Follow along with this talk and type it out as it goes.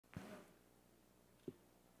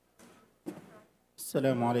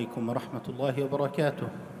السلام عليكم ورحمة الله وبركاته.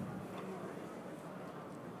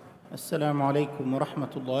 السلام عليكم ورحمة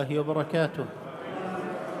الله وبركاته.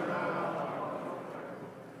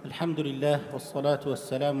 الحمد لله والصلاة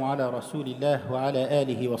والسلام على رسول الله وعلى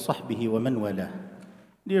آله وصحبه ومن والاه.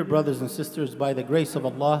 Dear brothers and sisters, by the grace of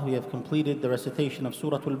Allah, we have completed the recitation of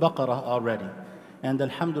Surah Al-Baqarah already. And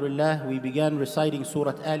Alhamdulillah, we began reciting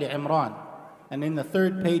Surah Ali Imran. And in the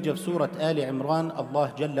third page of Surah Ali Imran,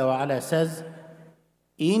 Allah Jalla wa Ala says,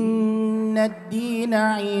 إن الدين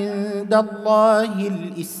عند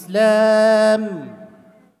الله الإسلام.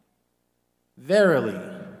 Verily,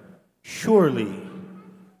 surely,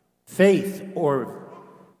 faith or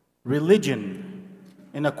religion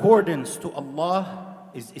in accordance to Allah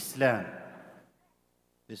is Islam.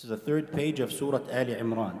 This is the third page of Surah Ali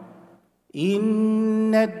Imran.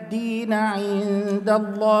 إن الدين عند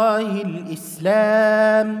الله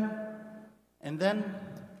الإسلام. And then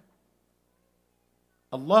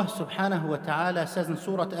Allah subhanahu wa ta'ala says in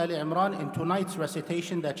Surah Ali Imran in tonight's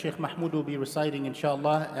recitation that Sheikh Mahmoud will be reciting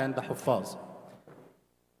inshallah and the Huffaz.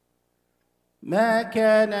 ما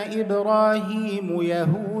كان إبراهيم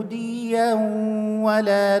يهوديا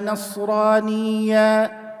ولا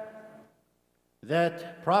نصرانيا.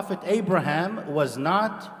 That Prophet Abraham was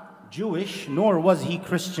not Jewish nor was he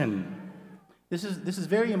Christian. This is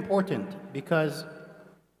very important because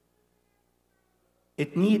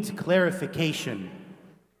it needs clarification.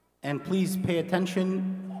 And please pay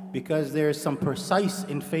attention because there is some precise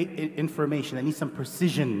information. I need some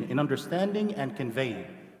precision in understanding and conveying.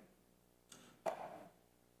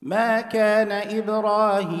 ما كان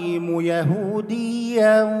إبراهيم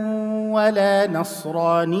يهوديا ولا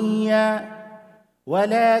نصرانيا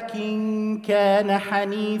ولكن كان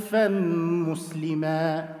حنيفا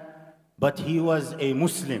مسلما. But he was a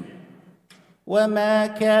Muslim. وما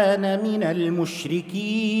كان من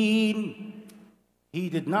المشركين. He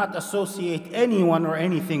did not associate anyone or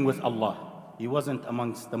anything with Allah. He wasn't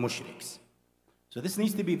amongst the mushriks. So this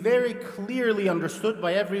needs to be very clearly understood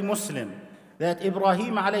by every Muslim that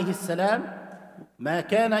Ibrahim alayhi salam, ما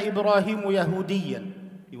كان إبراهيم يهوديا.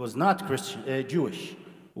 He was not Jewish.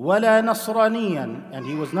 ولا نصرانيا. And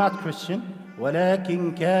he was not Christian.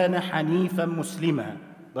 ولكن كان حنيفا مسلما.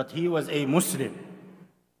 But he was a Muslim.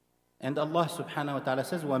 And Allah subhanahu wa ta'ala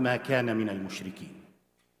says, وما كان من المشركين.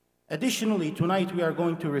 Additionally, tonight we are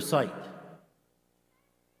going to recite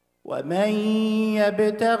وَمَنْ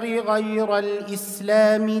يَبْتَغِ غَيْرَ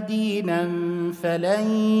الْإِسْلَامِ دِينًا فَلَنْ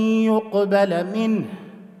يُقْبَلَ مِنْهُ.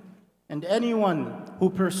 And anyone who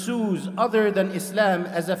pursues other than Islam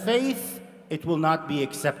as a faith, it will not be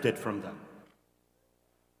accepted from them.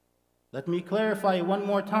 Let me clarify one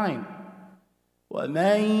more time.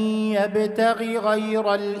 وَمَنْ يَبْتَغِ غَيْرَ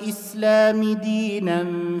الْإِسْلَامِ دِينًا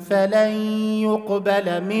فَلَنْ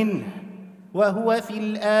يُقْبَلَ مِنْهُ وَهُوَ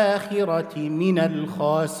فِي الْآخِرَةِ مِنَ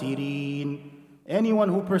الْخَاسِرِينَ. Anyone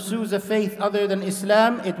who pursues a faith other than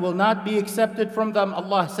Islam, it will not be accepted from them,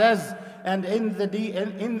 Allah says, and in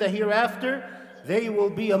the hereafter, they will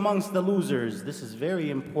be amongst the losers. This is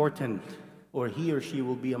very important, or he or she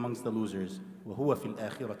will be amongst the losers. وَهُوَ فِي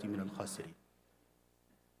الْآخِرَةِ مِنَ الْخَاسِرِينَ.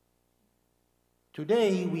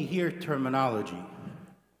 Today we hear terminology.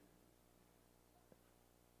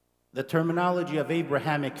 The terminology of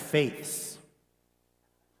Abrahamic faiths.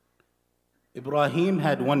 Ibrahim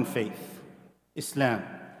had one faith, Islam.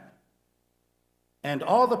 And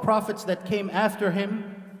all the prophets that came after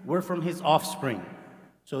him were from his offspring.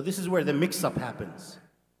 So this is where the mix-up happens.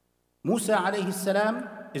 Musa alayhi salam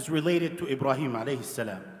is related to Ibrahim alayhi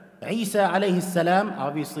salam. Isa alayhi salam,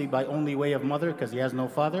 obviously by only way of mother because he has no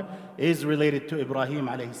father, is related to Ibrahim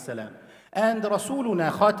alayhi salam. And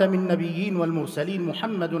Rasuluna Khatam al-Nabiyyin wal-Mursaleen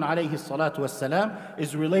Muhammadun alayhi salatu was-salam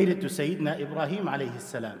is related to Sayyidina Ibrahim alayhi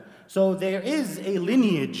salam. So there is a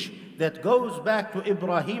lineage that goes back to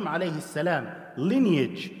Ibrahim alayhi salam,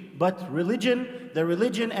 lineage. But the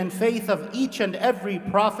religion and faith of each and every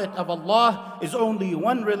prophet of Allah is only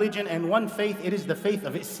one religion and one faith. It is the faith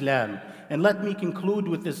of Islam. And let me conclude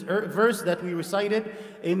with this verse that we recited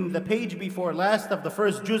in the page before last of the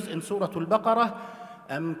first juz in Surah Al-Baqarah.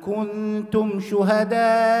 أَمْ كُنْتُمْ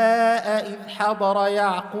شُهَدَاءَ إِذْ حَضَرَ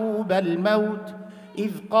يَعْقُوبَ الْمَوْتِ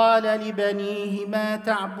إِذْ قَالَ لِبَنِيهِ مَا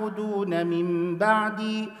تَعْبُدُونَ مِنْ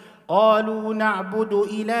بَعْدِي قالوا نعبد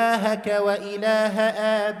إلهك وإله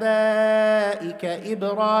آبائك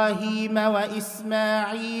إبراهيم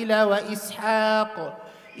وإسماعيل وإسحاق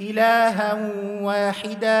إلها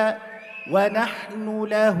واحدا ونحن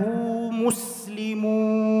له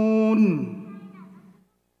مسلمون.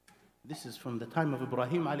 This is from the time of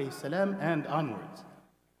Ibrahim alayhi salam and onwards.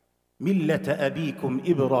 ملة أبيكم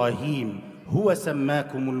إبراهيم هُوَ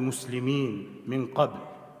سَمَّاكُمُ الْمُسْلِمِينَ مِنْ قَبْلِ.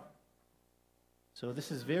 So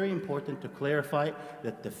this is very important to clarify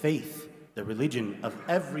that the faith, the religion of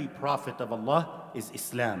every prophet of Allah is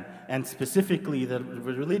Islam. And specifically the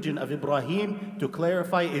religion of Ibrahim, to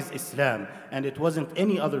clarify, is Islam. And it wasn't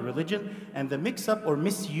any other religion. And the mix-up or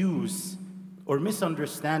misuse or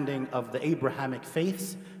misunderstanding of the Abrahamic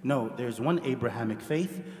faiths, no, there's one Abrahamic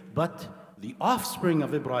faith, but the offspring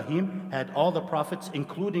of Ibrahim had all the prophets,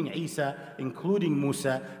 including Isa, including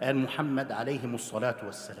Musa, and Muhammad alayhimus salatu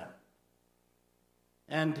wassalam.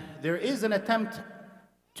 And there is an attempt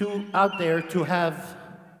out there to have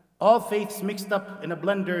all faiths mixed up in a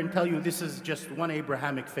blender and tell you this is just one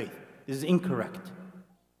Abrahamic faith. This is incorrect.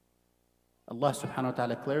 Allah subhanahu wa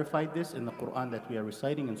ta'ala clarified this in the Quran that we are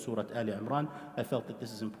reciting in Surah Al Imran. I felt that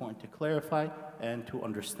this is important to clarify and to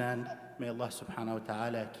understand. May Allah subhanahu wa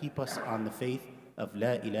ta'ala keep us on the faith of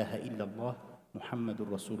La ilaha illallah Muhammadur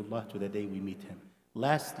Rasulullah to the day we meet Him.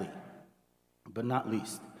 Lastly, but not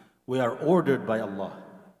least, we are ordered by Allah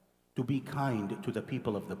to be kind to the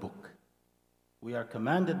people of the book. We are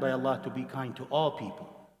commanded by Allah to be kind to all people.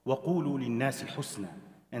 وَقُولُوا لِلنَّاسِ حُسْنًا.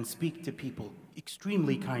 And speak to people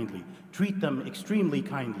extremely kindly. Treat them extremely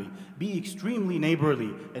kindly. Be extremely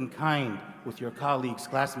neighborly and kind with your colleagues,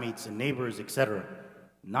 classmates, and neighbors, etc.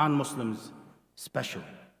 Non-Muslims especially.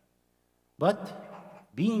 But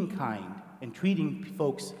being kind and treating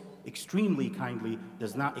folks extremely kindly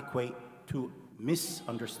does not equate to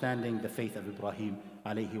misunderstanding the faith of Ibrahim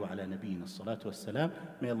alayhi wa ala nabiyyina salatu wassalam.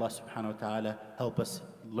 May Allah subhanahu wa ta'ala help us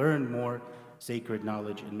learn more sacred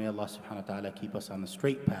knowledge, and may Allah subhanahu wa ta'ala keep us on the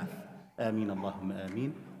straight path. Ameen Allahumma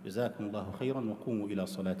ameen. Jazakum Allahu khairan wa qumu ila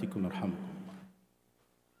salatikum arhamukum.